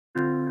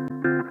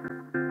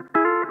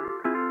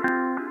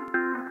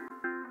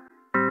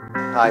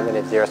Hi, my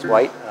name is Darris.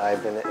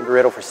 I've been in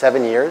embry-riddle for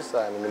 7 years.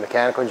 I'm in the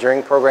mechanical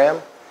engineering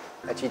program.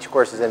 I teach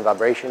courses in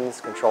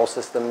vibrations, control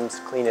systems,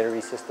 clean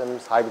energy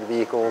systems, hybrid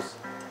vehicles.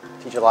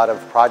 I teach a lot of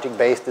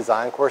project-based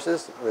design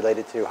courses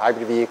related to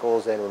hybrid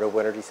vehicles and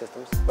renewable energy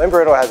systems.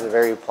 Embry-riddle has a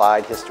very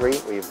applied history.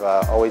 We've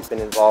always been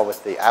involved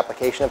with the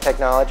application of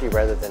technology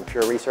rather than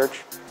pure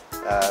research.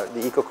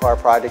 The EcoCar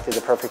project is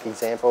a perfect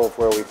example of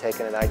where we've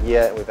taken an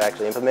idea and we've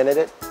actually implemented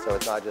it. So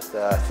it's not just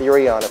a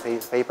theory on a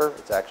piece of paper,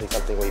 it's actually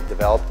something we've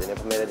developed and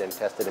implemented and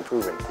tested and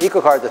proven.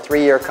 EcoCar is a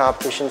 3-year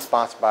competition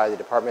sponsored by the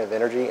Department of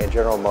Energy and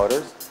General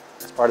Motors.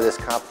 As part of this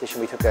competition,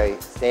 we took a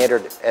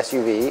standard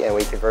SUV and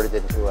we converted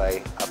it into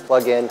a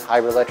plug-in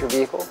hybrid electric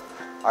vehicle.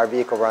 Our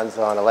vehicle runs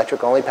on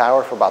electric-only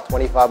power for about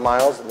 25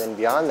 miles, and then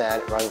beyond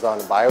that, it runs on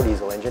a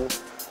biodiesel engine,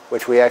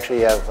 which we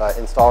actually have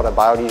installed a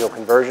biodiesel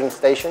conversion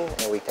station,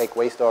 and we take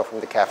waste oil from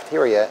the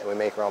cafeteria and we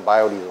make our own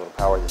biodiesel to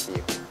power this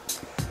vehicle.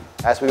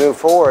 As we move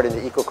forward into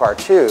EcoCar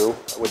 2,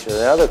 which is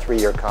another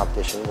 3-year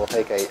competition, we'll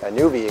take a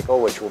new vehicle,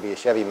 which will be a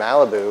Chevy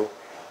Malibu,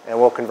 and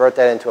we'll convert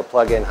that into a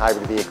plug-in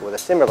hybrid vehicle with a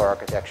similar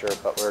architecture,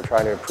 but we're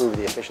trying to improve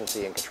the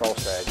efficiency and control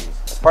strategies.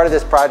 As part of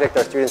this project,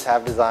 our students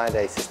have designed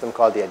a system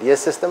called the IDEA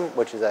system,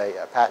 which is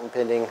a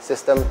patent-pending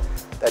system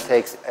that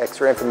takes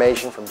extra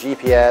information from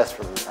GPS,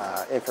 from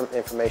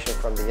information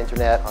from the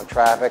internet on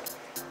traffic,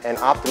 and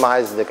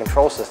optimizes the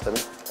control system.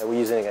 We're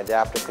using an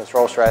adaptive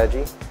control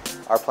strategy.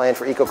 Our plan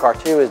for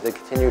EcoCar 2 is to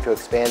continue to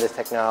expand this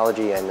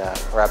technology and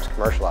perhaps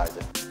commercialize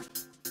it.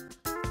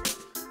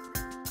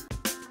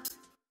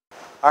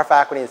 Our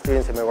faculty and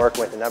students have been working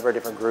with a number of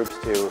different groups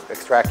to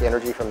extract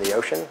energy from the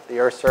ocean. The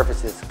Earth's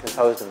surface is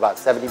composed of about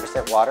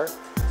 70% water, so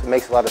it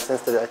makes a lot of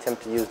sense to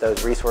attempt to use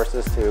those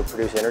resources to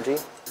produce energy.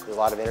 There's a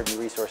lot of energy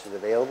resources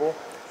available.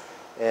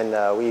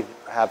 And we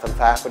have some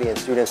faculty and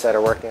students that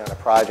are working on a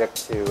project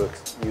to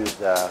use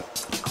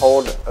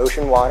cold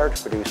ocean water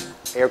to produce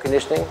air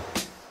conditioning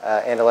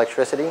and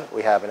electricity.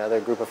 We have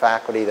another group of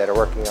faculty that are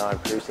working on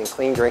producing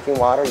clean drinking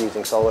water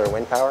using solar and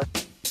wind power.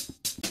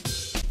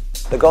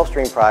 The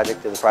Gulfstream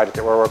project is a project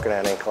that we're working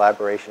on in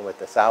collaboration with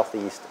the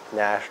Southeast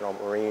National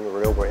Marine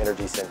Renewable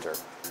Energy Center.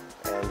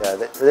 And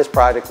for this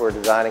project, we're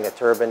designing a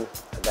turbine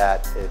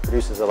that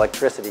produces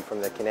electricity from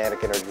the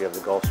kinetic energy of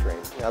the Gulf Stream.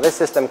 Now, this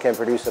system can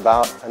produce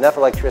about enough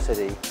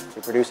electricity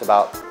to produce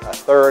about a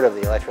third of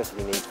the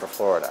electricity needs for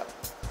Florida.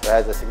 So it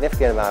has a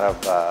significant amount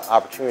of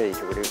opportunity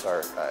to reduce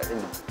our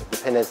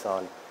dependence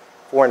on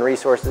foreign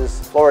resources.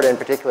 Florida, in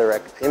particular,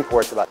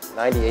 imports about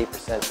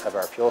 98% of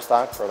our fuel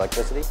stock for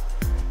electricity.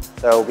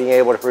 So being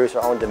able to produce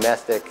our own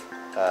domestic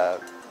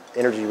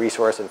energy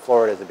resource in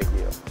Florida is a big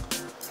deal.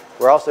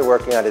 We're also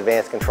working on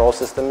advanced control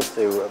systems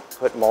to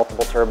put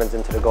multiple turbines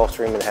into the Gulf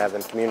Stream and have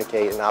them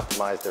communicate and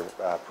optimize their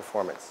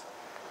performance.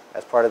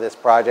 As part of this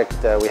project,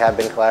 we have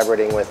been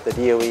collaborating with the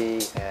DOE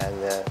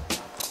and the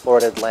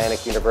Florida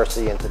Atlantic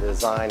University into the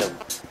design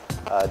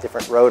of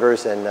different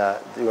rotors and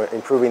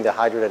improving the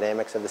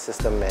hydrodynamics of the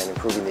system and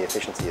improving the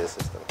efficiency of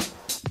the system.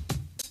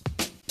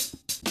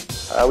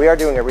 We are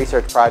doing a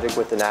research project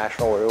with the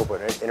National Renewable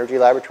Energy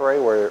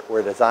Laboratory where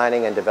we're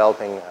designing and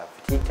developing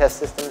fatigue test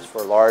systems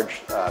for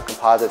large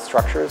composite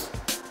structures.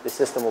 This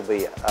system will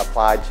be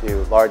applied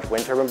to large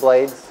wind turbine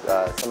blades.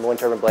 Some wind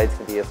turbine blades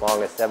can be as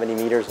long as 70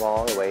 meters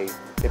long, weigh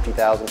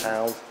 50,000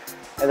 pounds.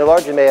 And they're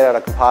largely made out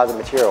of composite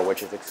material,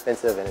 which is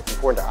expensive, and it's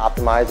important to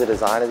optimize the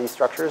design of these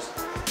structures.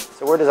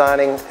 So we're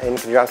designing, in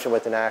conjunction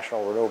with the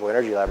National Renewable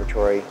Energy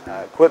Laboratory,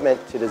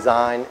 equipment to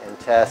design and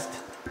test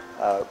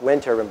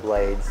wind turbine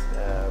blades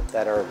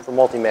that are for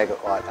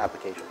multi-megawatt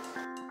applications.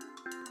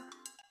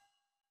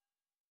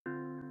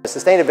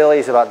 Sustainability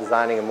is about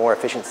designing a more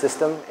efficient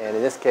system, and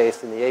in this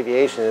case, in the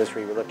aviation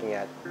industry, we're looking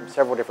at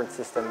several different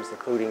systems,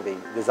 including the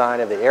design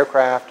of the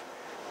aircraft,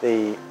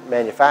 the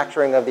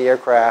manufacturing of the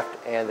aircraft,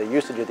 and the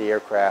usage of the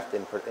aircraft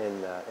in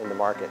the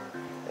market.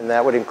 And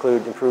that would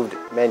include improved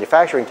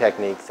manufacturing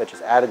techniques, such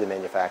as additive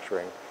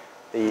manufacturing,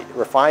 the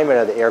refinement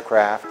of the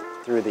aircraft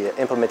through the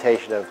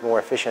implementation of more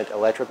efficient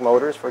electric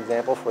motors, for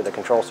example, for the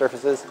control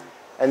surfaces,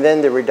 and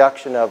then the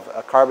reduction of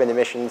carbon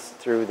emissions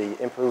through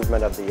the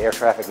improvement of the air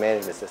traffic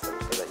management system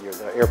so that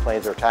the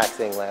airplanes are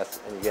taxiing less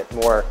and you get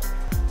more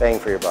bang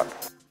for your buck.